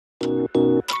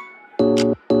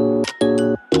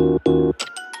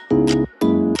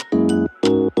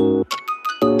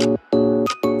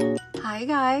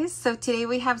guys, so today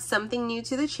we have something new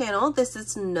to the channel. This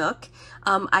is Nook.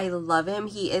 I love him.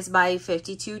 He is by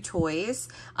 52 Toys.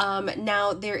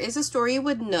 Now there is a story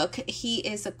with Nook. He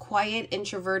is a quiet,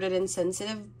 introverted, and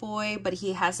sensitive boy, but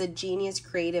he has a genius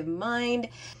creative mind.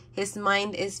 His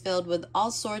mind is filled with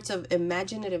all sorts of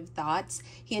imaginative thoughts.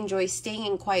 He enjoys staying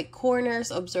in quiet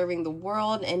corners, observing the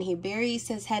world, and he buries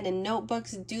his head in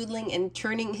notebooks, doodling and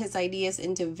turning his ideas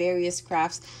into various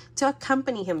crafts to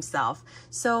accompany himself.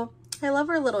 So I love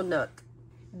our little Nook.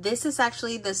 This is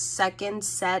actually the second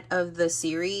set of the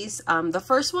series. The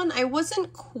first one, I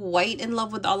wasn't quite in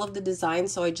love with all of the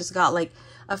designs, so I just got like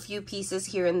a few pieces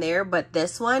here and there. But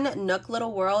this one, Nook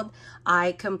Little World,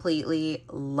 I completely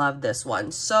love this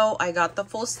one. So I got the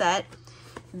full set.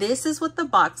 This is what the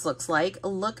box looks like.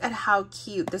 Look at how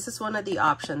cute. This is one of the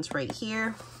options right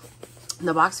here.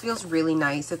 The box feels really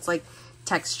nice. It's like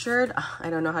textured. I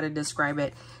don't know how to describe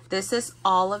it. This is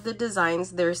all of the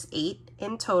designs. There's 8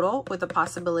 in total with the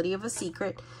possibility of a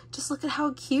secret. Just look at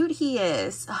how cute he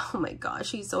is. Oh my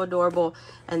gosh, he's so adorable.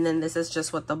 And then this is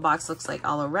just what the box looks like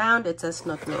all around. It says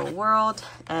Nook Little World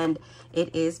and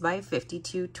it is by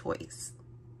 52 Toys.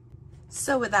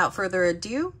 So without further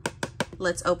ado,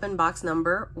 let's open box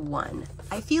number 1.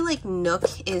 I feel like Nook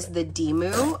is the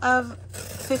Dimoo of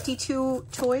 52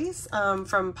 Toys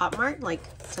from Pop Mart. Like,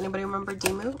 does anybody remember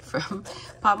Dimoo from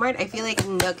Pop Mart? I feel like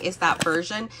Nook is that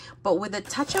version, but with a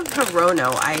touch of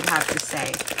Hirono, I'd have to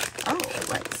say. Oh,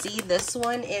 let's see. This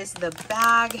one is the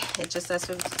bag. It just says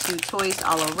 52 Toys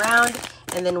all around,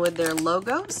 and then with their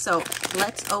logo. So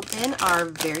let's open our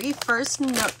very first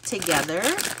Nook together.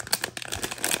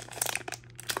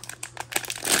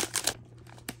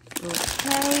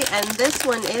 Okay, and this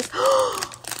one is,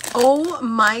 oh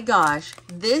my gosh,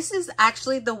 this is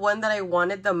actually the one that I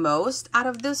wanted the most out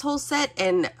of this whole set,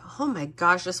 and oh my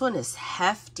gosh, this one is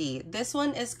hefty. This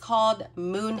one is called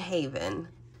Moonhaven.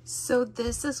 So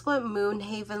this is what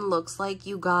Moonhaven looks like,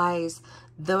 you guys.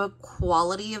 The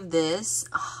quality of this,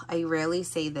 I rarely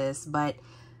say this, but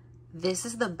this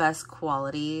is the best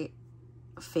quality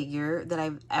figure that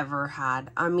I've ever had.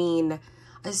 I mean,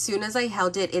 as soon as I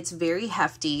held it, it's very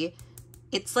hefty.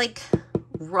 It's like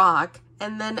rock.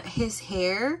 And then his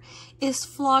hair is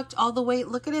flocked all the way.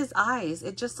 Look at his eyes.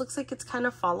 It just looks like it's kind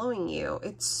of following you.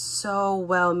 It's so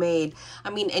well made. I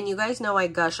mean, and you guys know I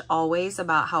gush always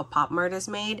about how Pop Mart is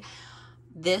made.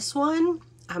 This one,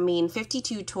 I mean,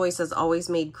 52 Toys has always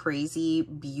made crazy,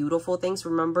 beautiful things.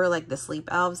 Remember, like the Sleep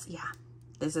Elves? Yeah,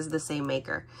 this is the same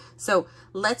maker. So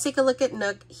let's take a look at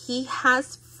Nook. He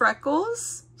has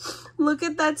freckles. Look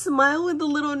at that smile with the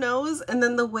little nose, and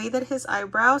then the way that his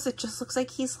eyebrows, it just looks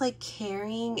like he's like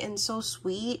caring and so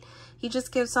sweet. He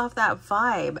just gives off that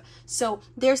vibe. So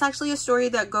there's actually a story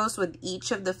that goes with each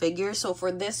of the figures. So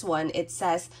for this one, it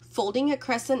says, folding a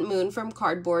crescent moon from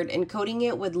cardboard and coating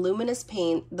it with luminous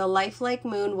paint, the lifelike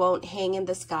moon won't hang in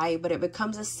the sky, but it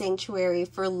becomes a sanctuary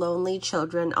for lonely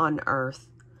children on Earth.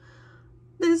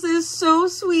 This is so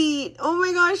sweet. Oh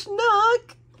my gosh,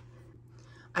 Nook.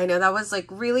 I know that was like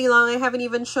really long. I haven't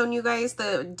even shown you guys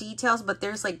the details, but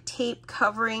there's like tape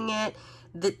covering it.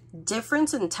 The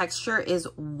difference in texture is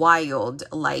wild.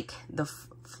 Like the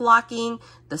flocking,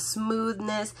 the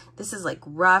smoothness. This is like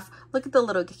rough. Look at the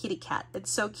little kitty cat.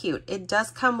 It's so cute. It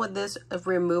does come with this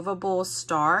removable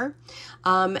star.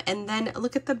 And then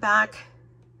look at the back.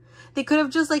 They could have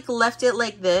just like left it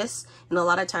like this. And a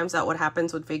lot of times that what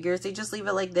happens with figures. They just leave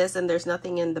it like this and there's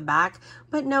nothing in the back.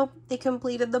 But nope, they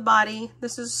completed the body.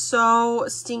 This is so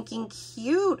stinking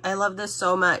cute. I love this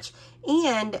so much.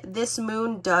 And this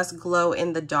moon does glow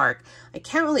in the dark. I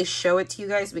can't really show it to you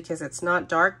guys because it's not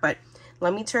dark, but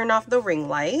let me turn off the ring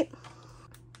light.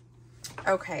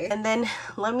 Okay, and then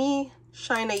let me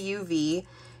shine a UV.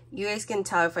 You guys can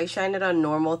tell if I shine it on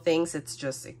normal things, it's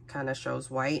just, it kind of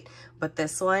shows white. But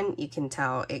this one, you can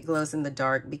tell it glows in the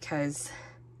dark because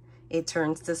it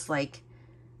turns this like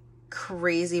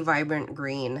crazy vibrant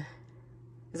green.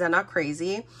 Is that not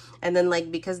crazy? And then like,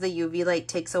 because the UV light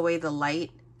takes away the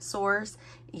light source,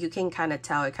 you can kind of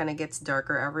tell it kind of gets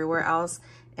darker everywhere else.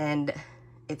 And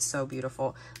it's so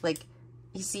beautiful. Like,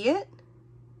 you see it?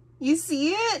 You see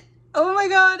it? Oh my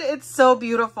God, it's so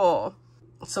beautiful.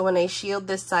 So when I shield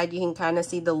this side, you can kind of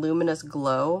see the luminous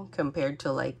glow compared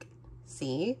to like,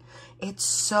 see? It's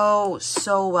so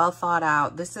well thought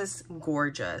out. This is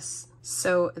gorgeous.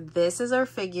 So this is our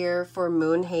figure for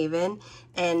Moonhaven,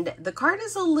 and the card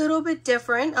is a little bit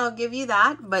different, I'll give you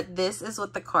that, but this is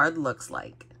what the card looks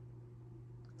like.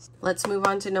 Let's move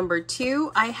on to number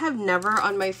 2. I have never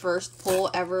on my first pull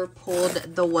ever pulled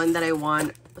the one that I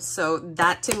want, so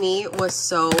that to me was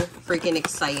so freaking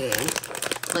exciting.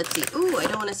 Let's see. Ooh, I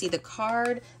don't want to see the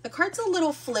card. The card's a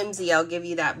little flimsy, I'll give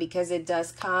you that, because it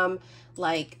does come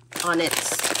like on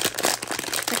its,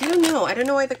 like, I don't know. I don't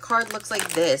know why the card looks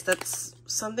like this. That's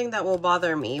something that will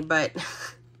bother me, but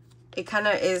it kind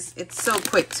of is. It's so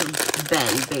quick to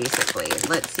bend, basically.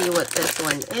 Let's see what this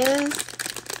one is.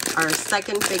 Our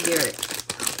second figure.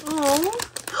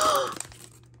 Oh,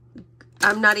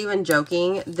 I'm not even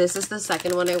joking. This is the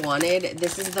second one I wanted.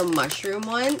 This is the mushroom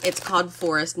one. It's called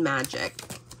Forest Magic.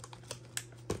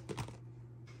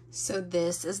 So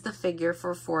this is the figure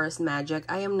for Forest Magic.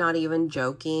 I am not even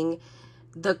joking.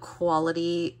 The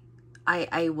quality,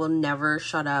 I will never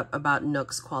shut up about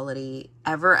Nook's quality.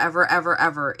 Ever, ever, ever,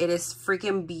 ever. It is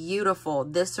freaking beautiful.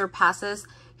 This surpasses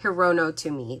Hirono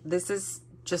to me. This is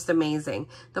just amazing.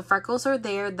 The freckles are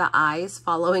there. The eyes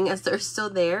following us are still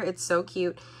there. It's so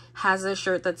cute. Has a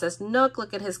shirt that says Nook.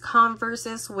 Look at his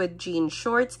Converses with jean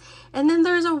shorts. And then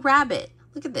there's a rabbit.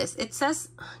 Look at this. It says,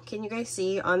 can you guys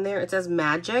see on there? It says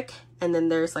magic. And then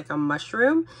there's like a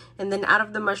mushroom. And then out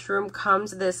of the mushroom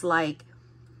comes this like,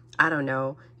 I don't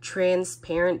know,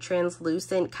 transparent,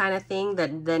 translucent kind of thing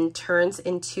that then turns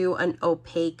into an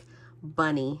opaque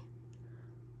bunny.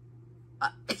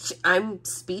 I'm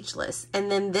speechless. And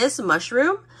then this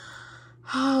mushroom,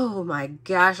 oh my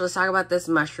gosh, let's talk about this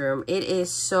mushroom. It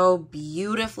is so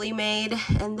beautifully made.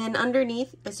 And then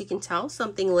underneath, as you can tell,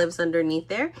 something lives underneath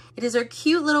there. It is our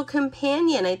cute little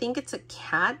companion. I think it's a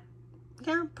cat.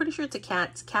 Yeah, I'm pretty sure it's a cat.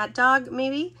 It's a cat dog,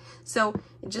 maybe. So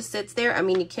it just sits there. I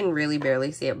mean, you can really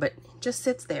barely see it, but it just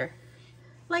sits there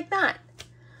like that.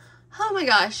 Oh my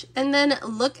gosh. And then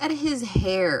look at his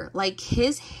hair. Like,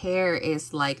 his hair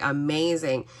is like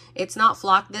amazing. It's not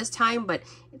flocked this time, but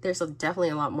there's definitely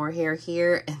a lot more hair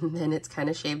here. And then it's kind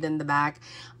of shaved in the back.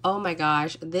 Oh my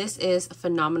gosh. This is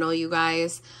phenomenal, you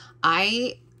guys.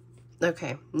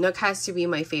 Okay, Nook has to be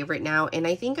my favorite now. And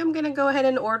I think I'm going to go ahead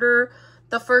and order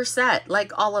the first set,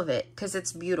 like all of it, because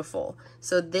it's beautiful.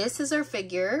 So this is our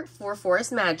figure for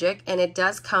Forest Magic, and it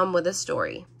does come with a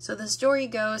story. So the story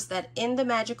goes that in the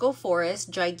magical forest,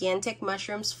 gigantic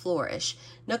mushrooms flourish.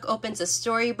 Nook opens a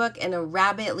storybook and a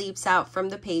rabbit leaps out from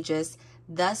the pages.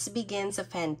 Thus begins a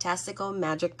fantastical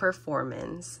magic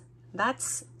performance.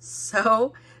 That's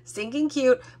so stinking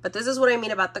cute, but this is what I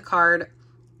mean about the card.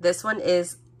 This one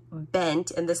is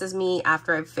bent, and this is me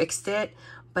after I've fixed it.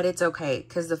 But it's okay,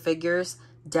 because the figures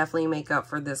definitely make up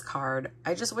for this card.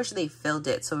 I just wish they filled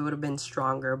it so it would have been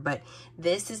stronger. But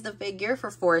this is the figure for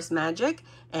Forest Magic,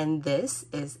 and this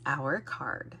is our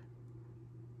card.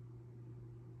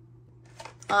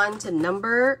 On to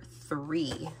number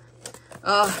 3.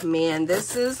 Oh man,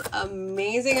 this is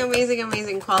amazing, amazing,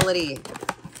 amazing quality.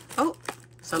 Oh,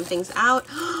 something's out.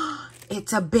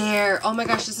 It's a bear. Oh my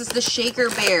gosh, this is the shaker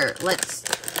bear. Let's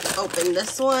open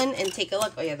this one and take a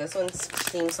look. Oh yeah, this one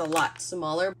seems a lot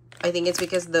smaller. I think it's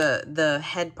because the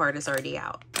head part is already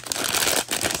out.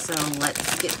 So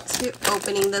let's get to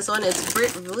opening this one. It's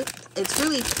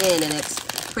really thin and it's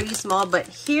pretty small, but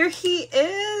here he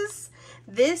is.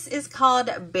 This is called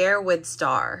Bearwood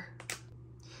Star.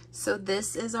 So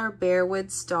this is our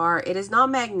Bearwood Star. It is not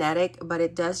magnetic, but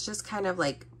it does just kind of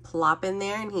like plop in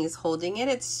there, and he's holding it.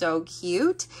 It's so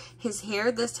cute. His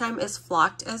hair this time is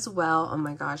flocked as well. Oh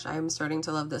my gosh, I am starting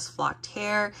to love this flocked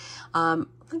hair.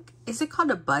 Is it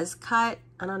called a buzz cut?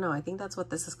 I don't know. I think that's what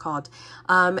this is called.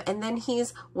 And then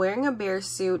he's wearing a bear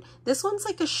suit. This one's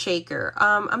like a shaker.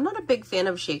 I'm not a big fan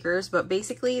of shakers, but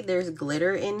basically there's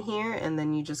glitter in here, and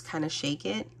then you just kind of shake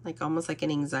it, like almost like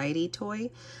an anxiety toy.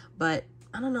 But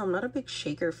I don't know. I'm not a big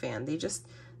shaker fan.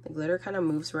 The glitter kind of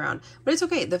moves around, but it's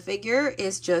okay. The figure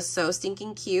is just so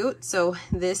stinking cute. So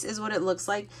this is what it looks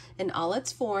like in all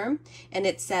its form. And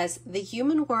it says, the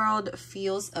human world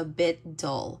feels a bit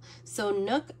dull. So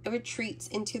Nook retreats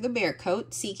into the bear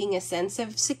coat, seeking a sense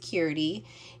of security.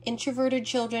 Introverted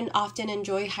children often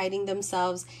enjoy hiding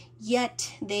themselves,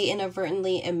 yet they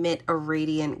inadvertently emit a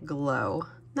radiant glow.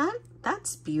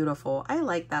 That's beautiful. I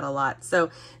like that a lot. So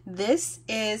this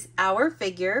is our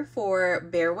figure for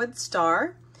Bearwood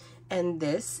Star. And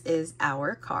this is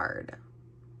our card.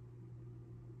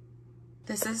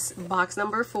 This is box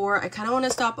number 4. I kind of want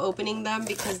to stop opening them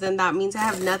because then that means I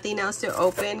have nothing else to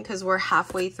open because we're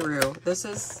halfway through. This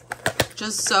is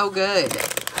just so good.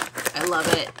 I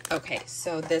love it. Okay,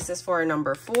 so this is for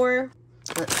number 4.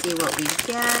 Let's see what we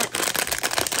get.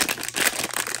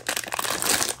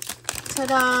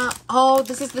 Ta-da! Oh,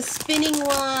 this is the spinning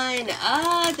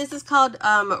one. This is called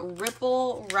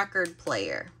Ripple Record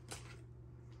Player.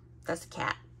 That's a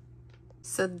cat.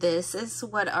 So this is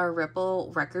what our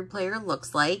Ripple record player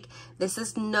looks like. This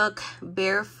is Nook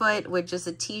barefoot with just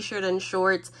a t-shirt and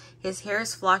shorts. His hair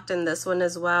is flocked in this one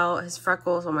as well. His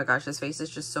freckles, oh my gosh, his face is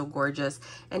just so gorgeous.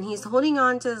 And he's holding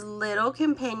on to his little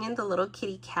companion, the little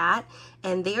kitty cat.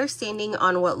 And they are standing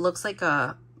on what looks like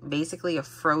basically a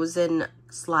frozen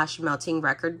 / melting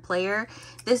record player.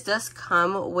 This does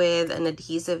come with an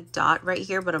adhesive dot right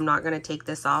here, but I'm not going to take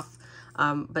this off.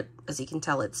 But as you can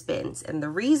tell, it spins. And the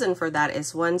reason for that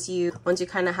is once you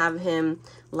kind of have him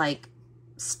like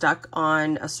stuck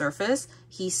on a surface,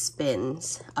 he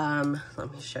spins.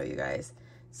 Let me show you guys.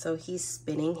 So he's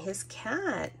spinning his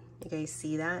cat. You guys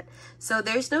see that? So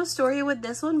there's no story with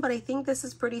this one, but I think this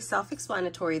is pretty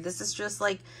self-explanatory. This is just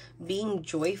like being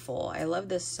joyful. I love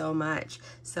this so much.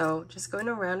 So just going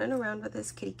around and around with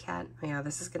this kitty cat. Oh yeah,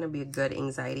 this is going to be a good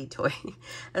anxiety toy.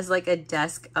 As like a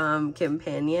desk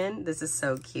companion. This is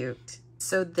so cute.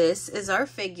 So this is our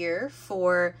figure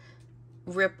for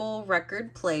Ripple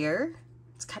record player.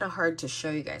 It's kind of hard to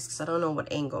show you guys because I don't know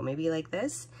what angle. Maybe like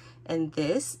this. And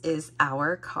this is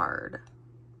our card.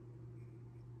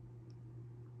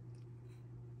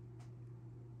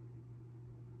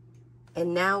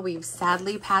 And now we've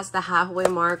sadly passed the halfway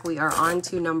mark. We are on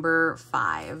to number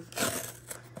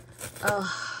 5.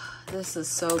 Oh, this is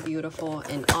so beautiful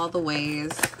in all the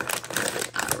ways.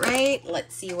 All right,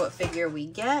 let's see what figure we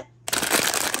get.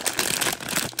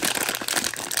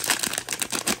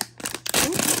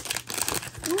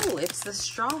 Ooh, it's the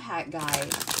Straw Hat guy,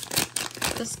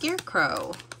 the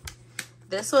Scarecrow.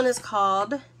 This one is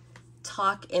called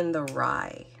Talk in the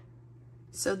Rye.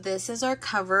 So this is our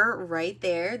cover right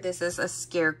there. This is a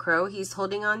scarecrow. He's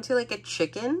holding on to like a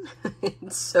chicken.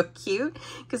 It's so cute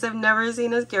because I've never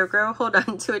seen a scarecrow hold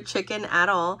on to a chicken at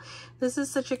all. This is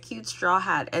such a cute straw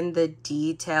hat, and the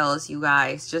details, you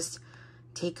guys, just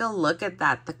take a look at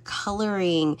that. The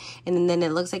coloring, and then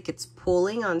it looks like it's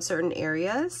pulling on certain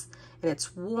areas and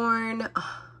it's worn.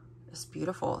 Oh, it's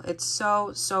beautiful. It's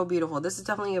so, so beautiful. This is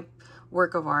definitely a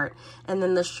work of art. And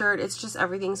then the shirt, it's just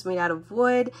everything's made out of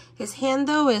wood. His hand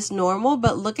though is normal,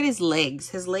 but look at his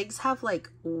legs. His legs have like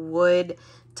wood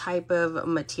type of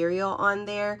material on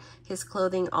there. His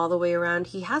clothing all the way around.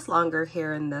 He has longer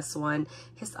hair in this one.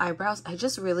 His eyebrows, I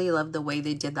just really love the way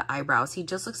they did the eyebrows. He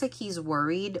just looks like he's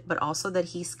worried, but also that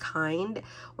he's kind,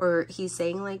 or he's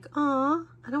saying like, "Aw,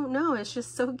 I don't know." It's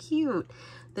just so cute.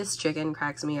 This chicken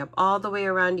cracks me up all the way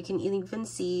around. You can even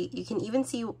see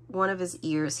one of his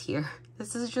ears here.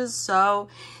 This is just so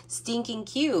stinking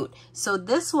cute. So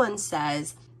this one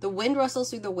says, "The wind rustles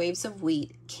through the waves of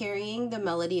wheat, carrying the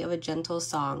melody of a gentle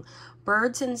song.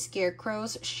 Birds and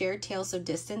scarecrows share tales of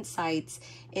distant sights.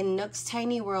 In Nook's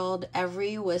tiny world,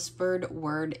 every whispered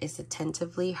word is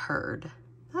attentively heard."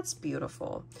 That's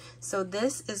beautiful. So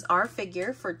this is our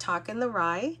figure for Talk in the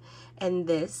Rye, and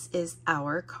this is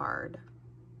our card.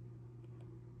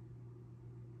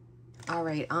 All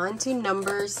right, on to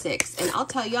number 6. And I'll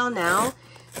tell y'all now,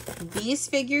 these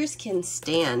figures can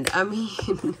stand. I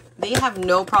mean, they have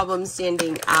no problem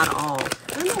standing at all.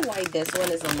 I don't know why this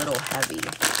one is a little heavy.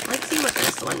 Let's see what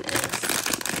this one is.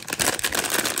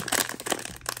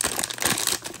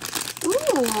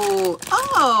 Ooh,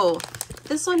 oh,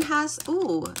 this one has,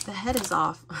 ooh, the head is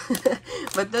off.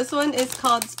 But this one is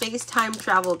called Space Time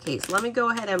Travel Case. Let me go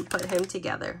ahead and put him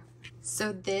together.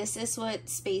 So this is what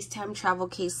Space Time Travel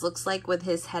Case looks like with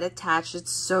his head attached.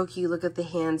 It's so cute. Look at the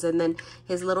hands. And then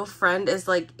his little friend is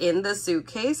like in the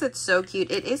suitcase. It's so cute.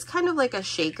 It is kind of like a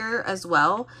shaker as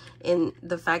well, in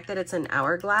the fact that it's an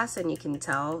hourglass and you can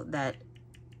tell that,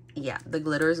 yeah, the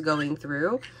glitter is going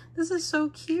through. This is so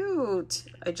cute.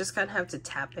 I just kind of have to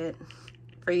tap it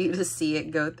for you to see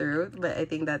it go through, but I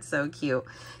think that's so cute.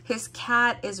 His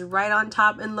cat is right on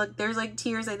top, and look, there's like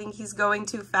tears. I think he's going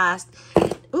too fast.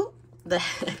 Ooh, the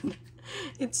head.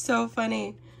 It's so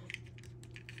funny.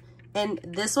 And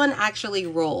this one actually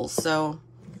rolls, so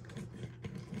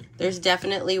there's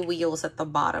definitely wheels at the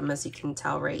bottom, as you can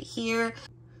tell right here.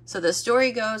 So the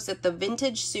story goes that the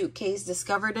vintage suitcase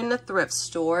discovered in a thrift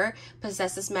store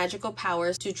possesses magical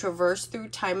powers to traverse through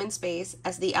time and space.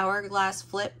 As the hourglass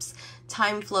flips,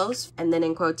 time flows. And then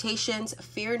in quotations,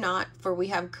 "Fear not, for we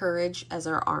have courage as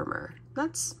our armor."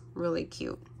 That's really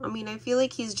cute. I mean, I feel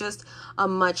like he's just a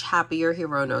much happier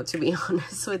Hirono, to be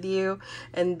honest with you.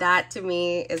 And that to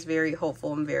me is very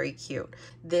hopeful and very cute.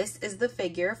 This is the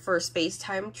figure for Space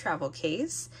Time Travel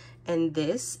Case. And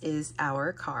this is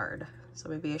our card. So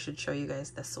maybe I should show you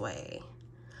guys this way.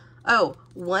 Oh,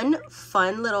 one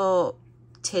fun little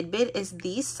tidbit is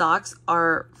these socks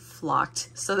are flocked.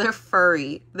 So they're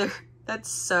furry. That's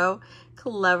so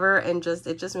clever, and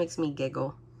it just makes me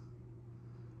giggle.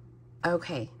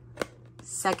 Okay,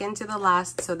 second to the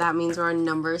last, so that means we're on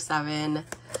number 7.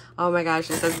 Oh my gosh,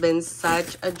 this has been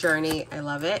such a journey. I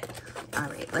love it. All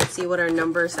right, let's see what our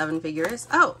number 7 figure is.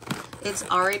 Oh, it's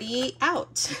already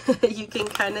out. You can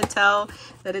kind of tell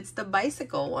that it's the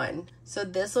bicycle one. So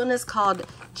this one is called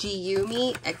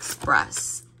Dimoo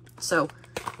Express. So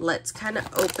let's kind of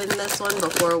open this one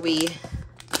before we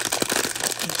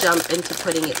jump into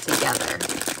putting it together.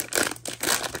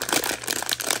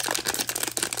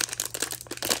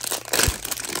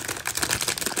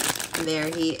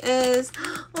 There he is.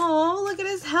 Oh, look at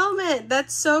his helmet.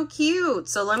 That's so cute.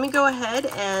 So let me go ahead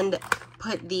and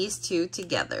put these two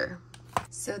together.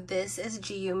 So this is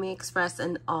Dimoo Express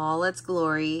in all its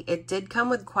glory. It did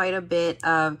come with quite a bit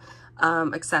of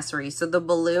accessories. So the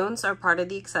balloons are part of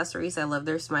the accessories. I love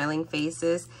their smiling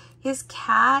faces. His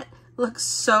cat looks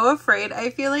so afraid. I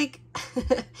feel like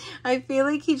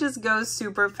he just goes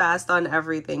super fast on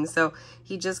everything. So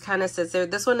he just kind of sits there.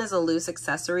 This one is a loose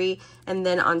accessory. And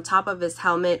then on top of his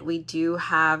helmet, we do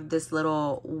have this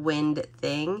little wind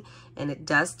thing, and it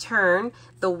does turn.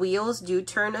 The wheels do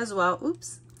turn as well.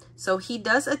 Oops. So he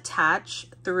does attach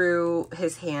through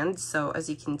his hands. So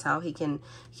as you can tell, he can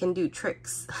do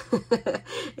tricks.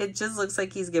 It just looks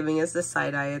like he's giving us the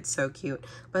side eye. It's so cute.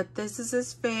 But this is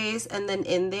his face. And then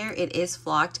in there, it is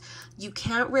flocked. You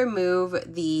can't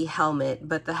remove the helmet,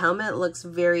 but the helmet looks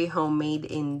very homemade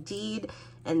indeed.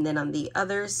 And then on the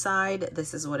other side,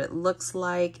 this is what it looks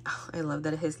like. Oh, I love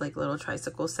that his like little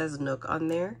tricycle says Nook on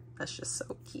there. That's just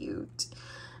so cute.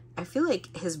 I feel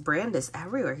like his brand is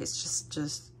everywhere. He's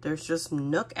there's just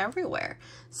Nook everywhere.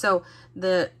 So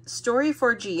the story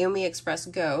for Dimoo Express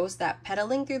goes that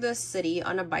pedaling through the city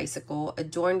on a bicycle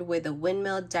adorned with a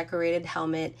windmill decorated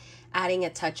helmet, adding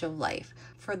a touch of life.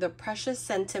 For the precious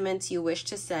sentiments you wish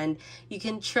to send, you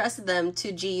can trust them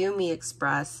to Dimoo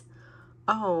Express.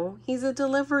 Oh, he's a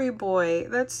delivery boy.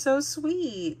 That's so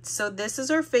sweet. So this is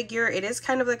our figure. It is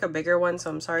kind of like a bigger one, so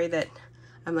I'm sorry that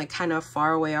I'm like kind of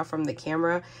far away off from the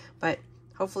camera, but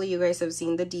hopefully you guys have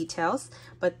seen the details.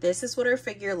 But this is what our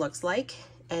figure looks like,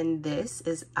 and this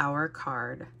is our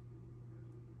card.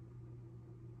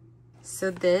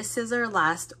 So this is our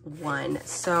last one.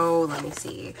 So let me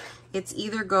see. It's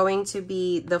either going to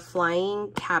be the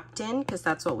Flying Captain, because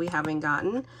that's what we haven't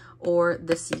gotten, or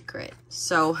the Secret.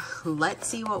 So let's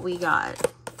see what we got.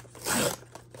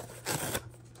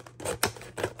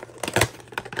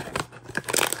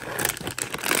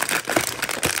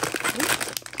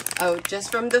 Oh, just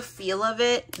from the feel of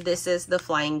it, this is the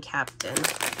Flying Captain.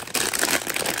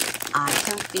 I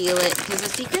can feel it because the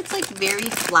Secret's like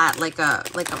very flat, like a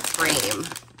frame.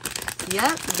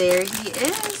 Yep, there he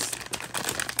is.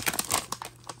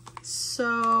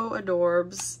 So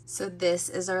adorbs. So this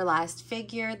is our last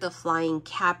figure, the Flying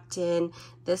Captain.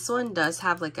 This one does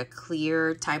have like a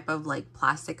clear type of like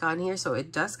plastic on here, so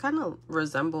it does kind of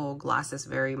resemble glasses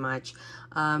very much.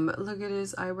 Look at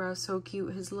his eyebrows, so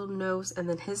cute, his little nose, and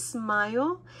then his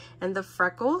smile and the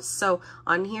freckles. So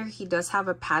on here he does have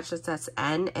a patch that says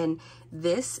N, and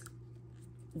this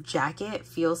jacket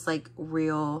feels like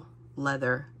real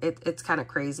leather. It's kind of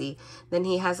crazy. Then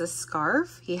he has a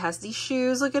scarf, he has these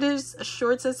shoes, look at his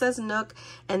shorts that says Nook,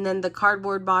 and then the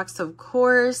cardboard box, of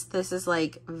course. This is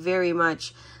like very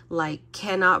much like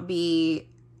cannot be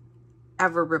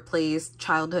ever replaced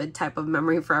childhood type of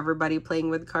memory for everybody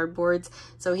playing with cardboards.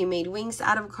 So he made wings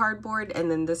out of cardboard, and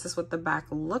then this is what the back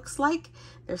looks like.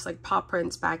 There's like paw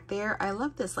prints back there. I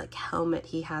love this like helmet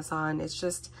he has on. It's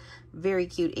just very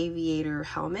cute aviator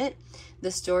helmet.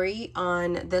 The story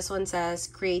on this one says,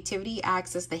 creativity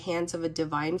acts as the hands of a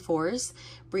divine force,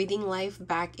 breathing life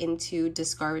back into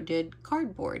discarded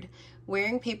cardboard.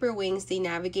 Wearing paper wings, they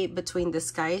navigate between the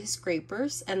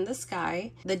skyscrapers and the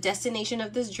sky. The destination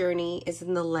of this journey is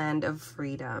in the land of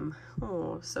freedom.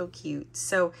 Oh, so cute.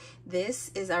 So this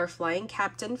is our Flying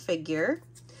Captain figure,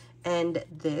 and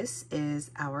this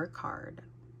is our card.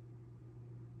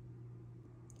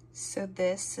 So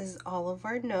this is all of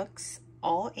our Nooks,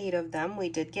 all 8 of them. We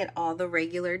did get all the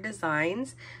regular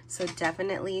designs, so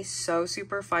definitely so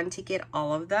super fun to get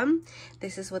all of them.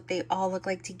 This is what they all look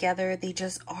like together. They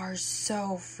just are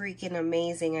so freaking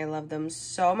amazing. I love them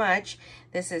so much.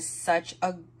 This is such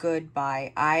a good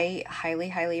buy. I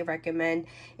highly recommend,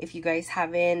 if you guys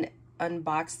haven't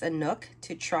unboxed a Nook,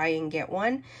 to try and get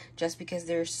one, just because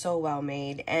they're so well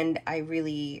made, and I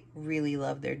really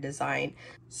love their design.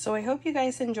 So I hope you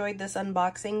guys enjoyed this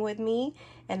unboxing with me,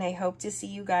 and I hope to see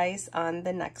you guys on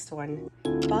the next one.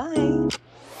 Bye.